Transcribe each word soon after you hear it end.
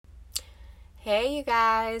Hey you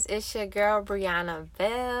guys, it's your girl Brianna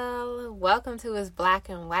Bell. Welcome to It's Black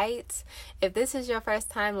and White. If this is your first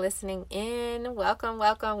time listening in, welcome.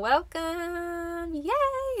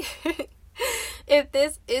 Yay! If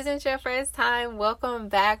this isn't your first time, welcome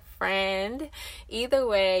back, friend. Either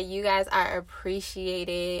way, you guys are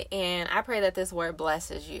appreciated, and I pray that this word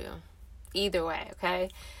blesses you. Either way, okay?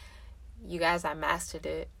 You guys, I mastered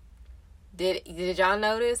it. Did y'all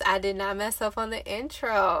notice I did not mess up on the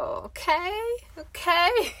intro? Okay.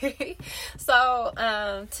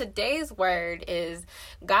 So today's word is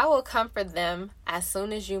God will comfort them as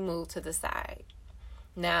soon as you move to the side.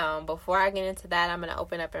 Now, before I get into that, I'm going to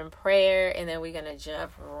open up in prayer, and then we're going to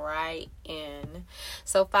jump right in.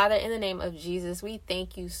 So, Father, in the name of Jesus, we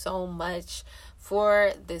thank you so much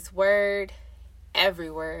for this word, every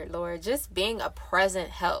word, Lord, just being a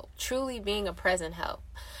present help, truly being a present help.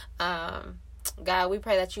 God, we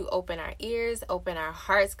pray that you open our ears, open our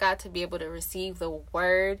hearts, God, to be able to receive the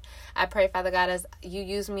word. I pray, Father God, as you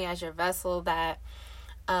use me as your vessel, that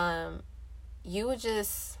you would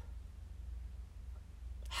just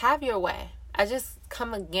have your way. I just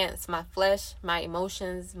come against my flesh, my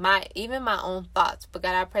emotions, even my own thoughts. But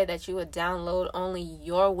God, I pray that you would download only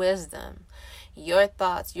your wisdom, your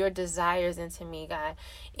thoughts, your desires into me, God,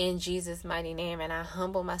 in Jesus' mighty name. And I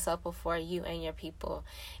humble myself before you and your people.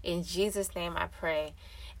 In Jesus' name I pray.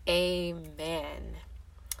 Amen.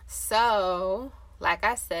 So, like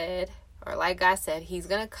God said, he's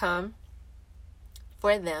going to come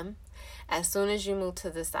for them as soon as you move to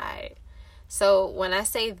the side. So when I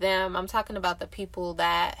say them, I'm talking about the people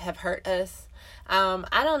that have hurt us.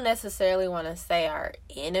 I don't necessarily want to say our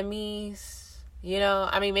enemies,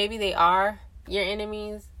 maybe they are your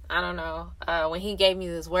enemies. I don't know. When he gave me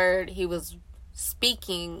this word, he was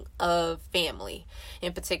speaking of family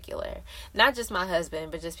in particular, not just my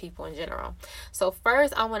husband, but just people in general. So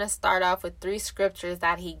first, I want to start off with 3 scriptures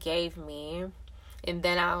that he gave me, and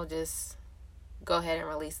then I'll just go ahead and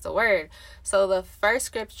release the word. So the first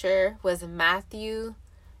scripture was Matthew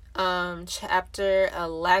chapter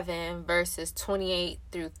 11 verses 28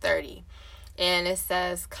 through 30, and it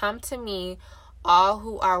says, "Come to me, all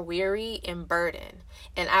who are weary and burdened,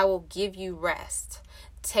 and I will give you rest.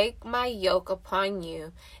 Take my yoke upon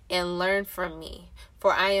you and learn from me,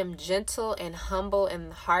 for I am gentle and humble in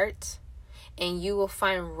heart, and you will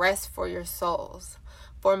find rest for your souls.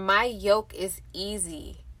 For my yoke is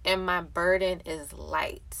easy and my burden is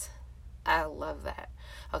light." I love that.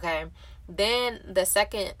 Okay. Then the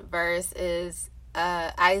second verse is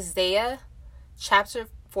Isaiah chapter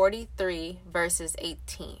 43 verse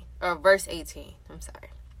 18. I'm sorry.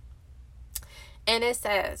 And it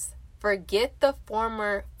says, "Forget the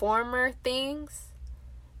former things.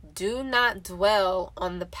 Do not dwell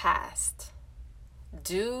on the past."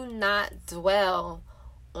 Do not dwell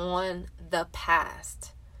on the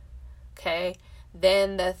past. Okay.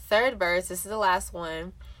 Then the third verse, this is the last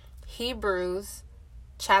one, Hebrews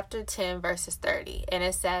chapter 10 verses 30. And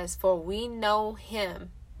it says, For we know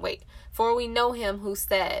him who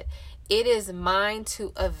said, "It is mine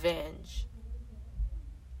to avenge."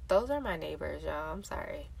 Those are my neighbors, y'all. I'm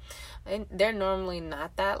sorry. They're normally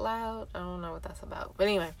not that loud. I don't know what that's about. But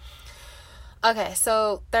anyway. Okay,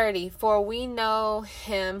 so 30. "For we know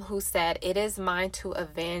him who said, 'It is mine to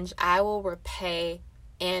avenge. I will repay.'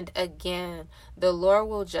 And again, the Lord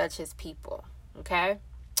will judge his people." Okay?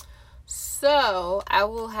 So, I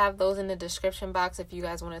will have those in the description box if you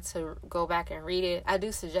guys wanted to go back and read it. I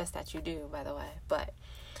do suggest that you do, by the way. But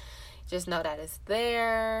just know that it's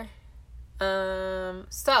there.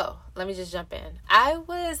 So, let me just jump in. I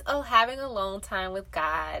was having a long time with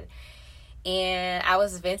God, and I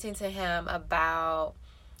was venting to him about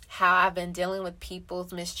how I've been dealing with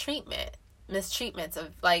people's mistreatments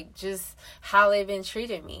of just how they've been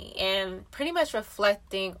treating me, and pretty much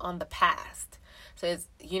reflecting on the past. So it's,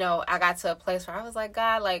 I got to a place where I was like,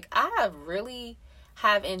 God, I really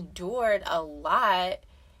have endured a lot.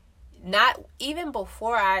 Not even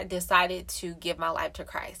before I decided to give my life to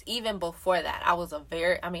Christ. Even before that, I was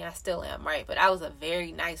I still am, right? But I was a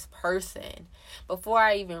very nice person before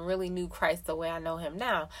I even really knew Christ the way I know him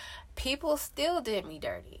now. People still did me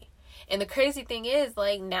dirty. And the crazy thing is,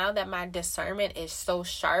 now that my discernment is so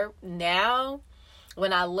sharp, now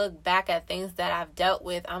when I look back at things that I've dealt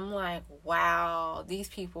with, I'm like, wow, these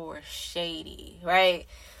people were shady, right?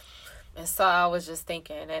 And so I was just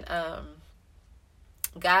thinking, and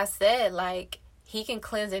God said, he can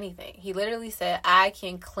cleanse anything. He literally said, I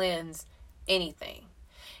can cleanse anything.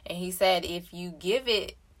 And he said, if you give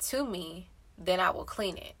it to me, then I will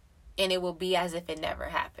clean it. And it will be as if it never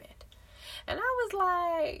happened. And I was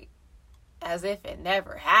like, as if it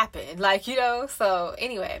never happened. Like, so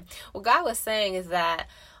anyway, what God was saying is that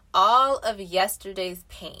all of yesterday's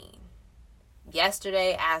pain,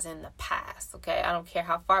 yesterday as in the past, okay? I don't care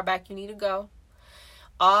how far back you need to go.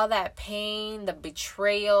 All that pain, the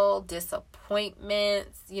betrayal,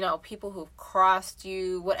 disappointments, people who've crossed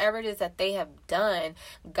you, whatever it is that they have done,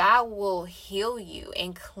 God will heal you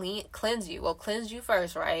and cleanse you. Well, cleanse you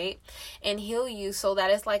first, right? And heal you so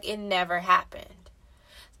that it's like it never happened.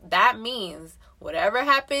 That means whatever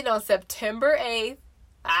happened on September 8th,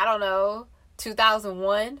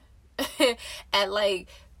 2001, at like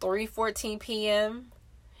 3:14 p.m.,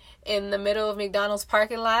 in the middle of McDonald's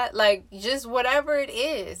parking lot, like just whatever it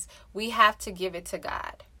is, we have to give it to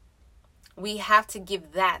God. We have to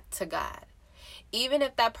give that to God. Even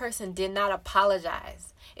if that person did not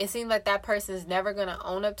apologize, it seemed like that person is never going to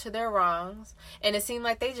own up to their wrongs. And it seemed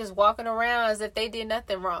like they just walking around as if they did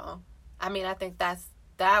nothing wrong. I mean, I think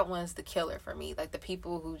that one's the killer for me. Like the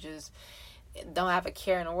people who just don't have a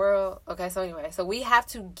care in the world. Okay, so anyway, so we have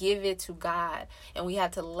to give it to God, and we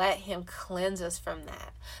have to let him cleanse us from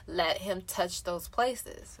that. Let him touch those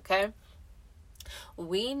places, okay?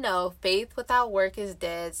 We know faith without work is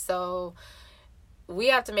dead, so we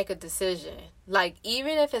have to make a decision. Like,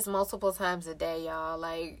 even if it's multiple times a day, y'all,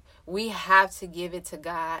 like, we have to give it to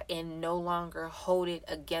God and no longer hold it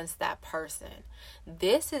against that person.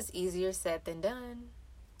 This is easier said than done.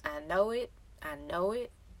 I know it.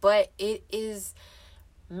 But it is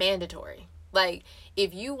mandatory. Like,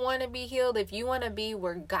 if you want to be healed, if you want to be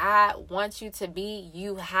where God wants you to be,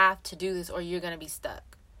 you have to do this or you're going to be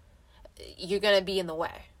stuck. You're going to be in the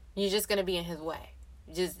way. You're just going to be in his way.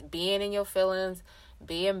 Just being in your feelings,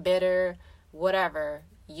 being bitter, whatever,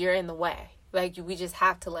 you're in the way. Like, we just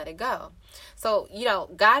have to let it go. So,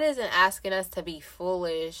 God isn't asking us to be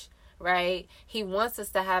foolish, right? He wants us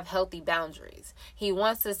to have healthy boundaries. He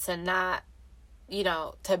wants us to not,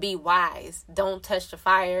 to be wise. Don't touch the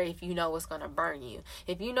fire if you know it's going to burn you.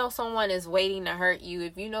 If you know someone is waiting to hurt you,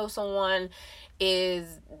 if you know someone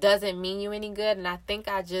doesn't mean you any good, and I think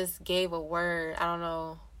I just gave a word, I don't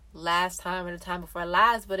know, last time or the time before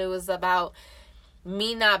last, but it was about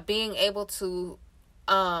me not being able to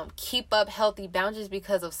keep up healthy boundaries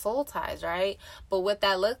because of soul ties, right? But what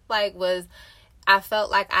that looked like was I felt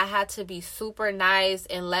like I had to be super nice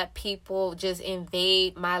and let people just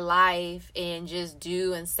invade my life and just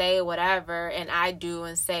do and say whatever, and I do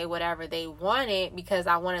and say whatever they wanted because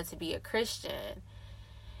I wanted to be a Christian.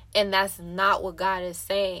 And that's not what God is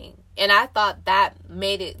saying. And I thought that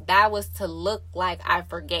was to look like I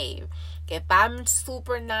forgave. If I'm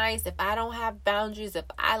super nice, if I don't have boundaries, if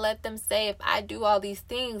I let them say, if I do all these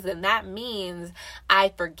things, then that means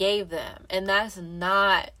I forgave them. And that's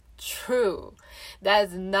not true.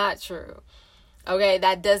 That's not true. Okay,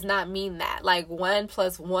 that does not mean that. Like 1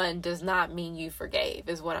 + 1 does not mean you forgave,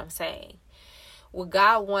 is what I'm saying. What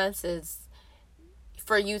God wants is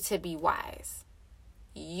for you to be wise.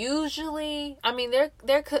 Usually, I mean,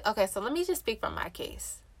 there could, okay, so let me just speak from my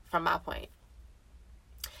case, from my point.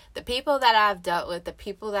 The people that I've dealt with, the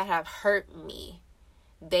people that have hurt me,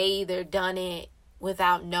 they either done it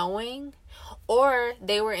without knowing or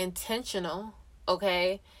they were intentional,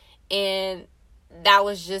 okay? And that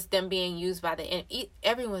was just them being used by the enemy.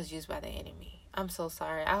 Everyone's used by the enemy. I'm so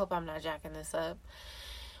sorry. I hope I'm not jacking this up.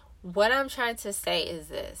 What I'm trying to say is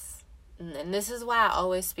this, and this is why I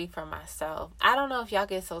always speak for myself. I don't know if y'all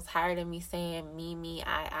get so tired of me saying me,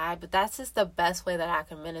 I, but that's just the best way that I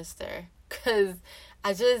can minister. Because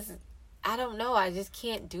I don't know. I just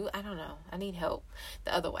can't I don't know. I need help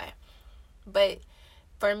the other way. But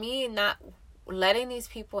for me, not letting these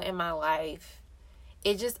people in my life,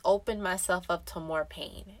 it just opened myself up to more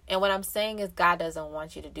pain. And what I'm saying is God doesn't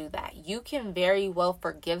want you to do that. You can very well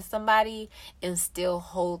forgive somebody and still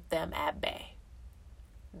hold them at bay.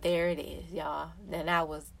 There it is, y'all. And that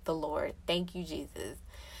was the Lord. Thank you, Jesus.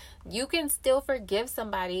 You can still forgive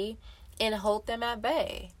somebody and hold them at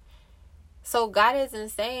bay. So God isn't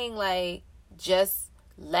saying like just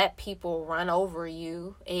let people run over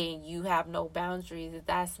you and you have no boundaries.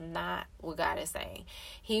 That's not what God is saying.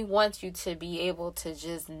 He wants you to be able to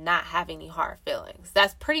just not have any hard feelings.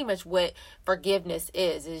 That's pretty much what forgiveness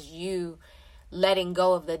is you letting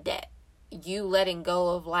go of the debt. You letting go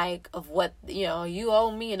of what, you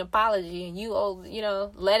owe me an apology and you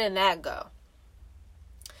owe, letting that go.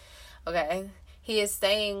 Okay. He is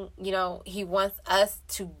saying, he wants us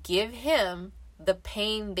to give him the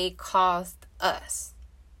pain they caused us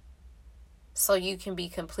so you can be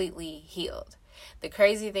completely healed. The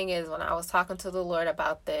crazy thing is when I was talking to the Lord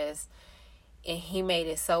about this, and he made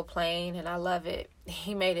it so plain, and I love it.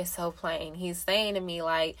 He made it so plain. He's saying to me,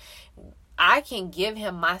 like, I can give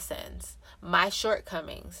him my sins, my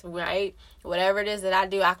shortcomings, right? Whatever it is that I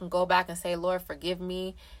do, I can go back and say, Lord, forgive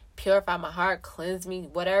me, purify my heart, cleanse me,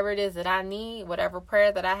 whatever it is that I need, whatever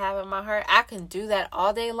prayer that I have in my heart, I can do that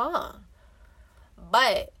all day long.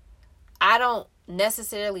 But I don't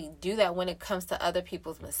necessarily do that when it comes to other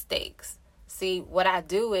people's mistakes. See, what I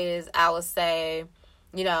do is I will say,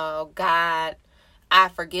 God, I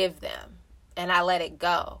forgive them, and I let it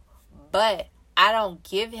go. But I don't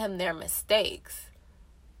give him their mistakes.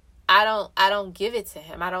 I don't give it to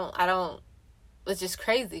him. I don't, it's just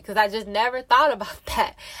crazy because I just never thought about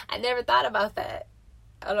that. I never thought about that.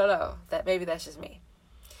 I don't know. Maybe that's just me.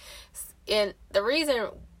 And the reason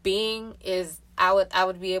being is I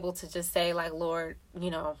would be able to just say, like, Lord,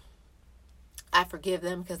 I forgive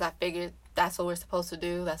them because I figured that's what we're supposed to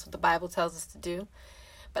do. That's what the Bible tells us to do.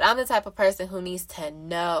 But I'm the type of person who needs to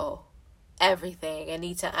know everything and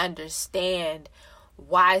need to understand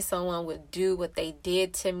why someone would do what they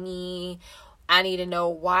did to me. I need to know,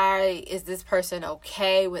 why is this person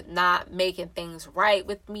okay with not making things right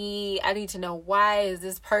with me? I need to know, why is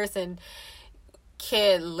this person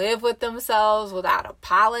can live with themselves without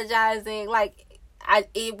apologizing? Like,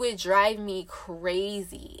 it would drive me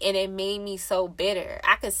crazy, and it made me so bitter.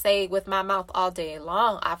 I could say with my mouth all day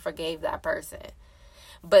long, I forgave that person,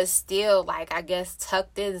 but still, like, I guess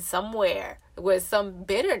tucked in somewhere with some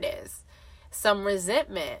bitterness, some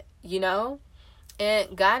resentment,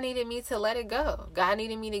 and God needed me to let it go. God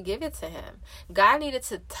needed me to give it to him. God needed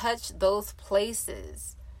to touch those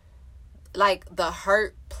places, like the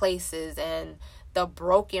hurt places and the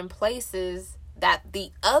broken places that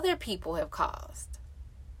the other people have caused,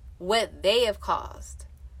 what they have caused.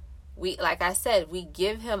 Like I said, we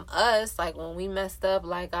give him us, like when we messed up,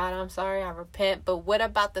 like, God, I'm sorry, I repent. But what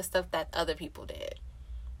about the stuff that other people did?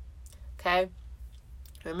 Okay?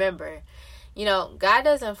 Remember, God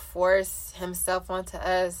doesn't force himself onto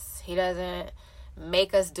us. He doesn't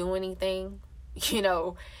make us do anything,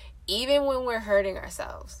 even when we're hurting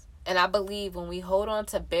ourselves. And I believe when we hold on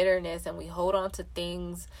to bitterness and we hold on to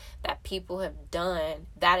things that people have done,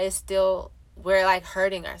 that is still, we're like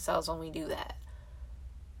hurting ourselves when we do that.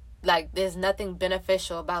 Like, there's nothing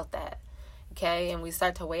beneficial about that. Okay, and we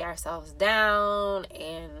start to weigh ourselves down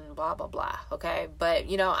and blah, blah, blah. Okay, but,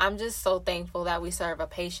 I'm just so thankful that we serve a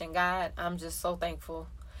patient God. I'm just so thankful.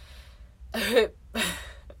 I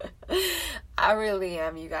really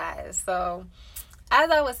am, you guys. So,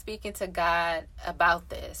 as I was speaking to God about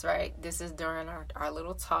this, right, this is during our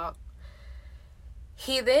little talk,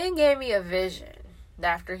 he then gave me a vision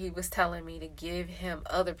after he was telling me to give him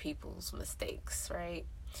other people's mistakes, right?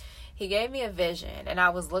 He gave me a vision, and I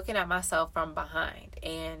was looking at myself from behind,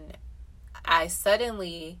 and I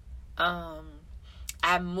suddenly,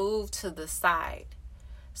 I moved to the side.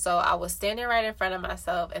 So I was standing right in front of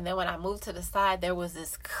myself, and then when I moved to the side, there was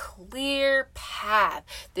this clear path,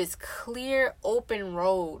 this clear open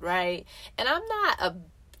road, right? And I'm not a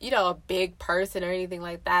big person or anything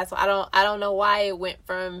like that, so I don't know why it went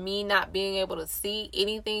from me not being able to see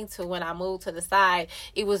anything to when I moved to the side,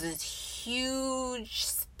 it was this huge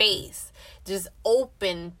space, just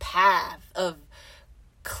open path of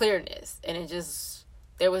clearness, and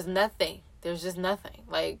there was nothing. There's just nothing.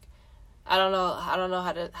 Like, I don't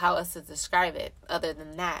know how else to describe it other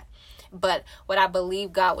than that. But what I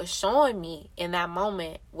believe God was showing me in that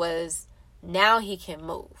moment was, now he can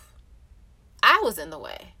move. I was in the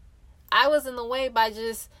way. I was in the way by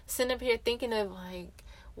just sitting up here thinking of, like,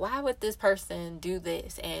 why would this person do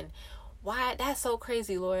this? And why? That's so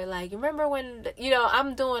crazy, Lord. Like, remember when,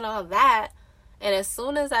 I'm doing all that. And as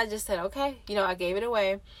soon as I just said, okay, I gave it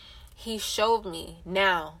away, he showed me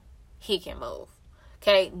now he can move.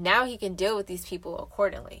 Okay, now he can deal with these people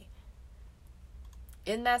accordingly.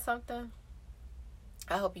 Isn't that something?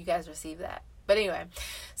 I hope you guys receive that. But anyway,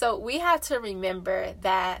 so we have to remember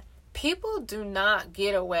that people do not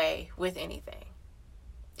get away with anything.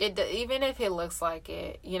 Even if it looks like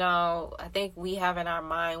it, I think we have in our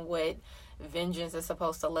mind what vengeance is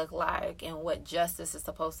supposed to look like and what justice is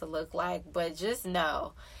supposed to look like. But just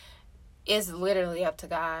know, it's literally up to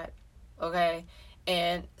God. Okay?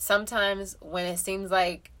 And sometimes when it seems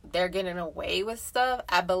like they're getting away with stuff,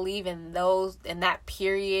 I believe in that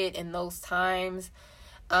period, in those times,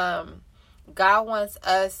 God wants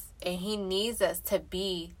us, and he needs us to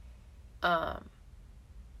be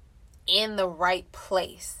in the right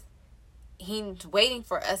place. He's waiting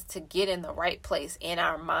for us to get in the right place in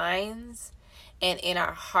our minds and in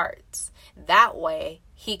our hearts. That way,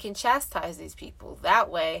 he can chastise these people. That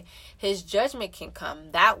way, his judgment can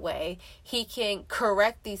come. That way, he can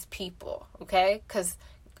correct these people. Okay? Because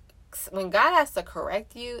when God has to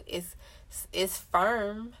correct you, it's is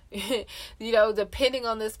firm. You know, depending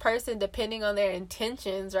on this person, depending on their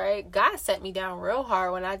intentions, right? God set me down real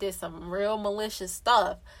hard when I did some real malicious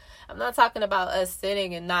stuff. I'm not talking about us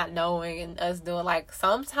sitting and not knowing and us doing, like,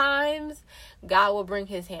 sometimes God will bring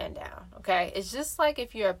his hand down, okay? It's just like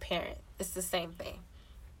if you're a parent. It's the same thing.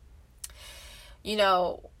 You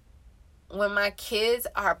know, when my kids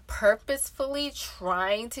are purposefully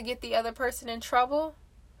trying to get the other person in trouble,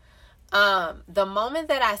 the moment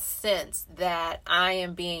that I sense that I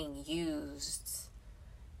am being used,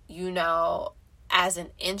 you know, as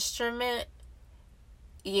an instrument,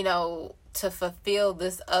 you know, to fulfill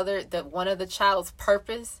one of the child's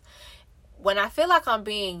purpose, when I feel like I'm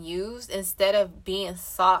being used instead of being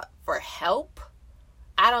sought for help,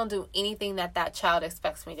 I don't do anything that child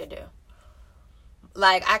expects me to do.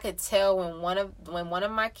 Like, I could tell when one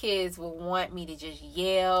of my kids will want me to just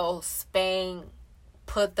yell, spank,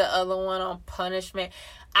 put the other one on punishment.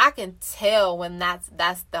 I can tell when that's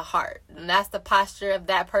the heart, and that's the posture of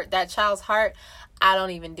that child's heart. I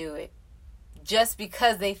don't even do it. Just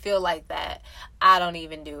because they feel like that, I don't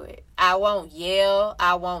even do it. I won't yell.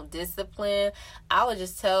 I won't discipline. I will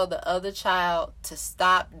just tell the other child to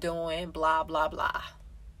stop doing blah, blah, blah.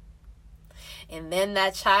 And then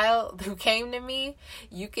that child who came to me,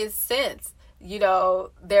 you can sense, you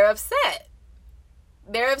know, they're upset.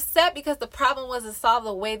 They're upset because the problem wasn't solved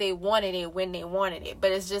the way they wanted it when they wanted it.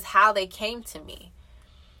 But it's just how they came to me.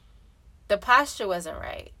 The posture wasn't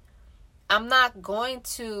right. I'm not going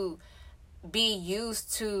to be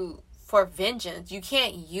used for vengeance. You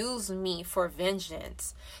can't use me for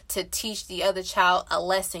vengeance to teach the other child a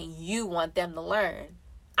lesson you want them to learn.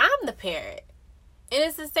 I'm the parent. And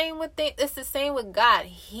it's the same with God.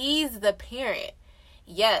 He's the parent.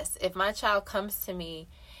 Yes, if my child comes to me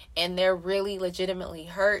and they're really legitimately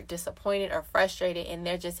hurt, disappointed, or frustrated, and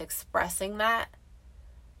they're just expressing that,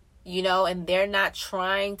 you know, and they're not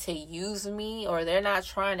trying to use me, or they're not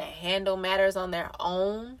trying to handle matters on their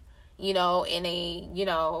own, you know, in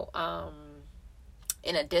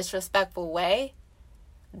a disrespectful way,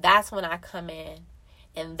 that's when I come in,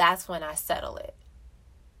 and that's when I settle it.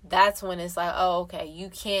 That's when it's like, oh, okay, you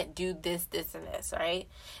can't do this, this, and this, right?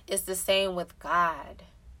 It's the same with God.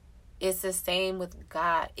 It's the same with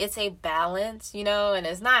God. It's a balance, you know, and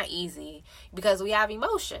it's not easy because we have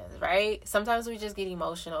emotions, right? Sometimes we just get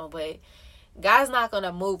emotional, but God's not going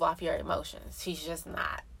to move off your emotions. He's just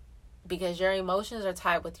not, because your emotions are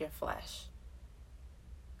tied with your flesh.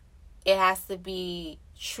 It has to be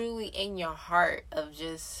truly in your heart of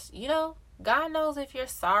just, you know, God knows if your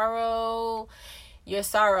sorrow.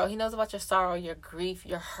 He knows about your sorrow, your grief,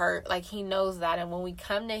 your hurt. Like, he knows that. And when we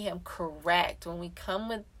come to him correct, when we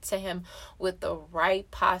come to him with the right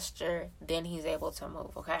posture, then he's able to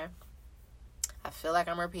move, okay? I feel like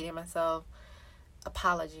I'm repeating myself.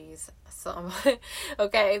 Apologies. So,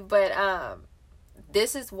 okay, but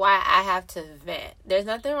this is why I have to vent. There's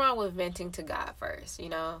nothing wrong with venting to God first, you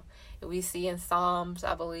know? We see in Psalms,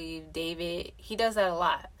 I believe, David, he does that a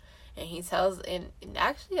lot. And he tells, and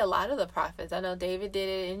actually a lot of the prophets, I know David did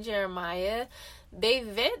it in Jeremiah, they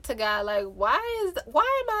vent to God like, why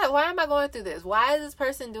am I going through this? Why is this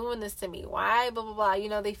person doing this to me? Why, blah, blah, blah. You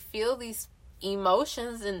know, they feel these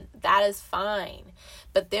emotions, and that is fine.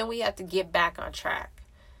 But then we have to get back on track.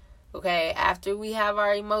 Okay, after we have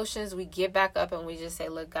our emotions, we get back up and we just say,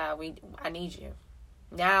 look, God, I need you.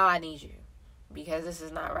 Now I need you, because this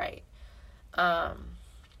is not right.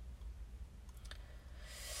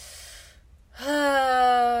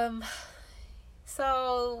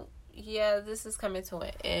 So yeah, this is coming to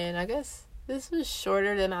an end. I guess this was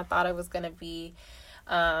shorter than I thought it was gonna be.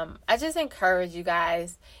 I just encourage you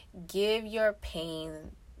guys, give your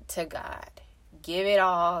pain to God. Give it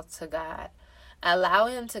all to God. Allow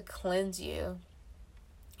him to cleanse you.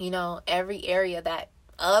 You know, every area that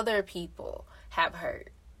other people have hurt,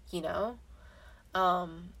 you know.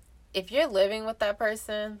 If you're living with that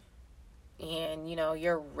person, and, you know,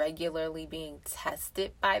 you're regularly being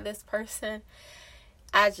tested by this person,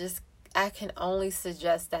 I can only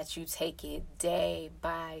suggest that you take it day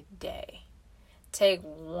by day. Take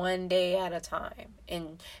one day at a time.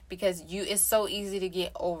 And because it's so easy to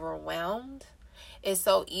get overwhelmed. It's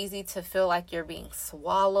so easy to feel like you're being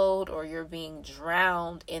swallowed or you're being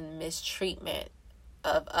drowned in mistreatments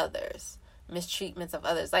of others.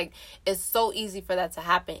 Like, it's so easy for that to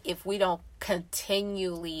happen if we don't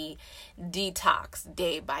continually detox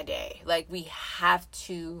day by day. Like, we have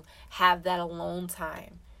to have that alone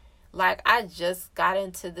time. Like, I just got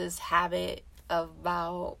into this habit of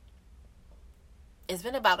it's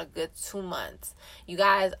been about a good 2 months. You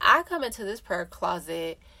guys, I come into this prayer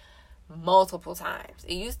closet multiple times.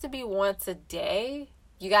 It used to be once a day.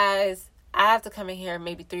 You guys, I have to come in here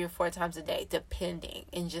maybe 3 or 4 times a day, depending,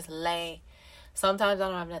 and just lay. Sometimes I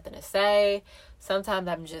don't have nothing to say. Sometimes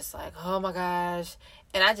I'm just like, oh my gosh.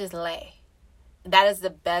 And I just lay. That is the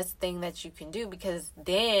best thing that you can do, because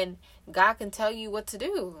then God can tell you what to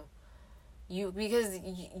do. Because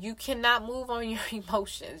you cannot move on your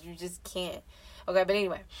emotions. You just can't. Okay, but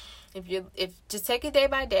anyway, if just take it day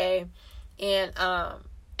by day, and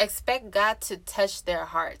expect God to touch their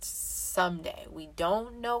hearts someday. We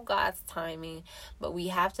don't know God's timing, but we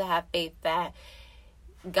have to have faith that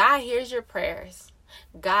God hears your prayers.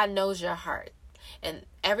 God knows your heart. And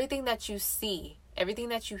everything that you see, everything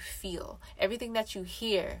that you feel, everything that you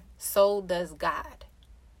hear, so does God.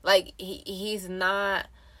 Like, he's not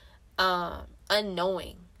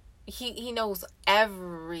unknowing. He knows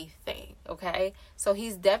everything, okay? So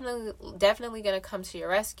he's definitely going to come to your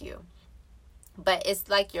rescue. But it's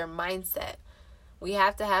like your mindset. We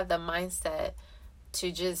have to have the mindset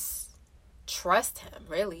to just trust him,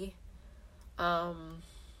 really.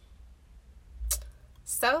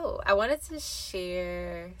 So I wanted to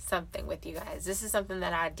share something with you guys. This is something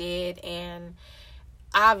that I did, and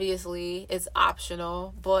obviously it's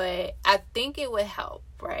optional, but I think it would help,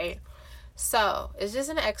 right? So it's just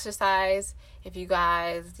an exercise if you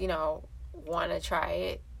guys, want to try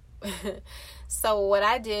it. So what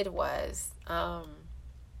I did was,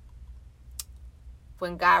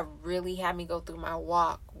 when God really had me go through my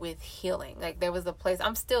walk with healing, like there was a place,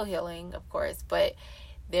 I'm still healing, of course, but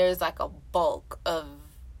there's like a bulk of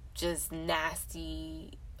just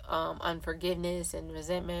nasty unforgiveness and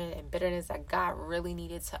resentment and bitterness that God really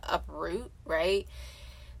needed to uproot, right?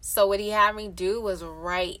 So what he had me do was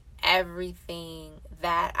write everything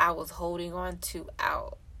that I was holding on to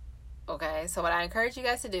out. Okay, so what I encourage you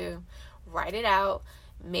guys to do, write it out.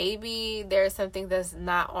 Maybe there's something that's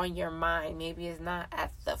not on your mind. Maybe it's not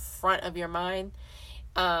at the front of your mind.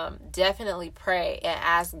 Definitely pray and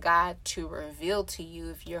ask God to reveal to you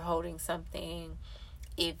if you're holding something,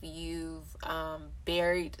 if you've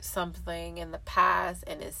buried something in the past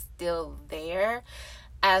and it's still there.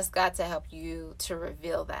 Ask God to help you to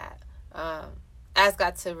reveal that. Ask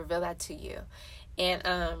God to reveal that to you. And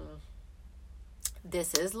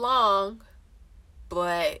this is long,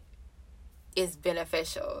 but it's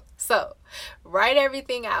beneficial. So write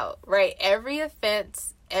everything out. Write every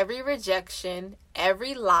offense, every rejection,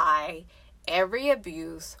 every lie, every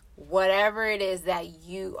abuse, whatever it is that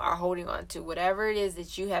you are holding on to, whatever it is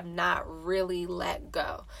that you have not really let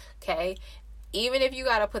go. Okay? Even if you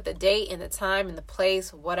got to put the date and the time and the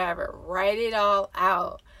place, whatever, write it all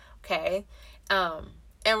out. Okay?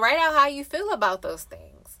 And write out how you feel about those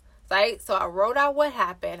things. Right? So I wrote out what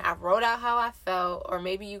happened. I wrote out how I felt, or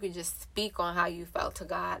maybe you can just speak on how you felt to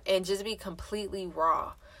God and just be completely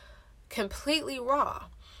raw. Completely raw.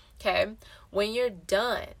 Okay? When you're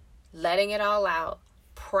done letting it all out,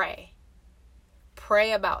 pray.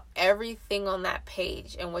 Pray about everything on that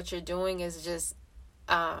page. And what you're doing is just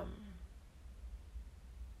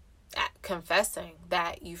confessing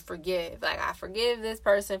that you forgive. Like, I forgive this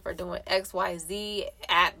person for doing XYZ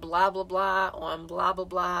at blah blah blah on blah blah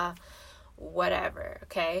blah, whatever.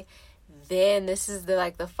 Okay, then this is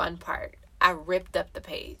the fun part. I ripped up the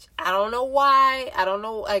page. I don't know why. I don't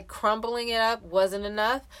know, like, crumbling it up wasn't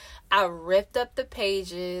enough. I ripped up the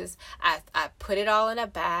pages. I put it all in a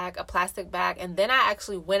bag, a plastic bag, and then I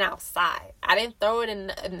actually went outside. I didn't throw it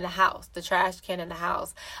in the house, the trash can in the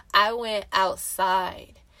house. I went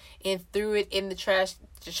outside and threw it in the trash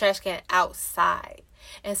can outside.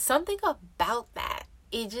 And something about that,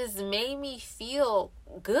 it just made me feel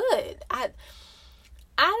good. I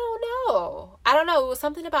don't know. It was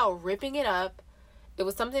something about ripping it up. It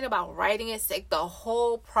was something about writing it sick. The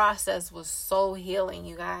whole process was so healing,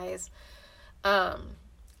 you guys. I'm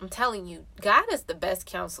telling you, God is the best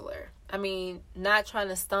counselor. I mean, not trying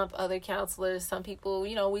to stump other counselors. Some people,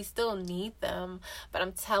 we still need them. But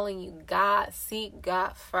I'm telling you, seek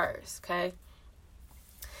God first, okay?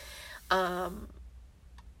 Yeah,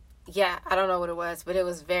 I don't know what it was, but it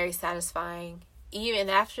was very satisfying. Even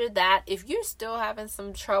after that, if you're still having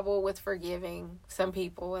some trouble with forgiving some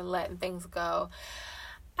people and letting things go,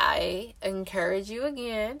 I encourage you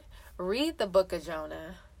again, read the book of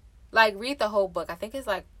Jonah. Like, read the whole book. I think it's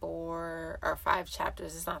like 4 or 5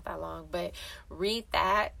 chapters. It's not that long. But read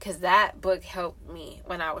that, because that book helped me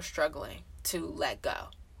when I was struggling to let go.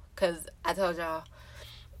 Because I told y'all,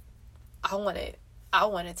 I wanted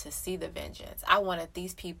to see the vengeance. I wanted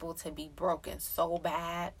these people to be broken so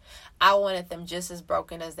bad. I wanted them just as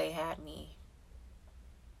broken as they had me.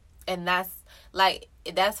 And that's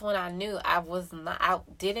when I knew I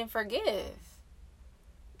didn't forgive.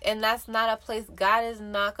 And that's not a place. God is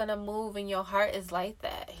not going to move and your heart is like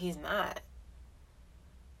that. He's not.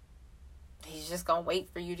 He's just going to wait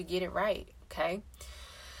for you to get it right. Okay.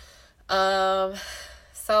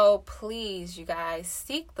 So please, you guys,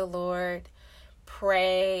 seek the Lord,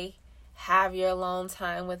 pray, have your alone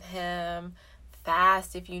time with him,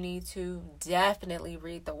 fast if you need to, definitely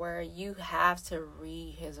read the word. You have to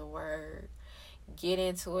read his word. Get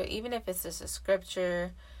into it, even if it's just a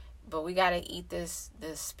scripture, but we got to eat this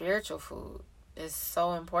spiritual food. It's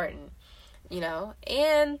so important,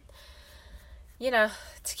 and,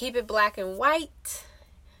 to keep it black and white,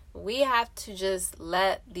 we have to just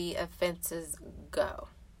let the offenses go.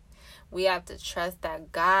 We have to trust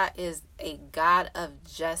that God is a God of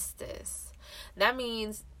justice. That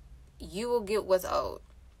means you will get what's owed,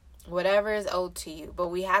 whatever is owed to you. But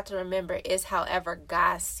we have to remember it's however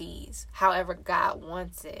God sees, however God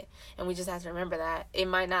wants it. And we just have to remember that it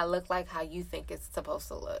might not look like how you think it's supposed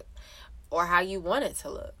to look or how you want it to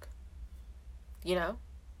look,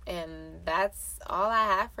 And that's all I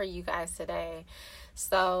have for you guys today.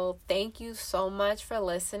 So thank you so much for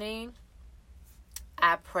listening.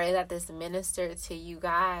 I pray that this ministered to you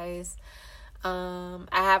guys. I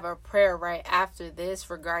have a prayer right after this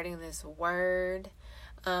regarding this word.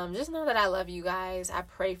 Just know that I love you guys. I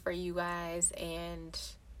pray for you guys. And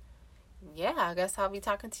yeah, I guess I'll be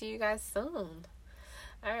talking to you guys soon.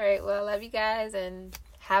 All right. Well, I love you guys and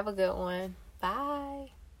have a good one.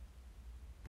 Bye.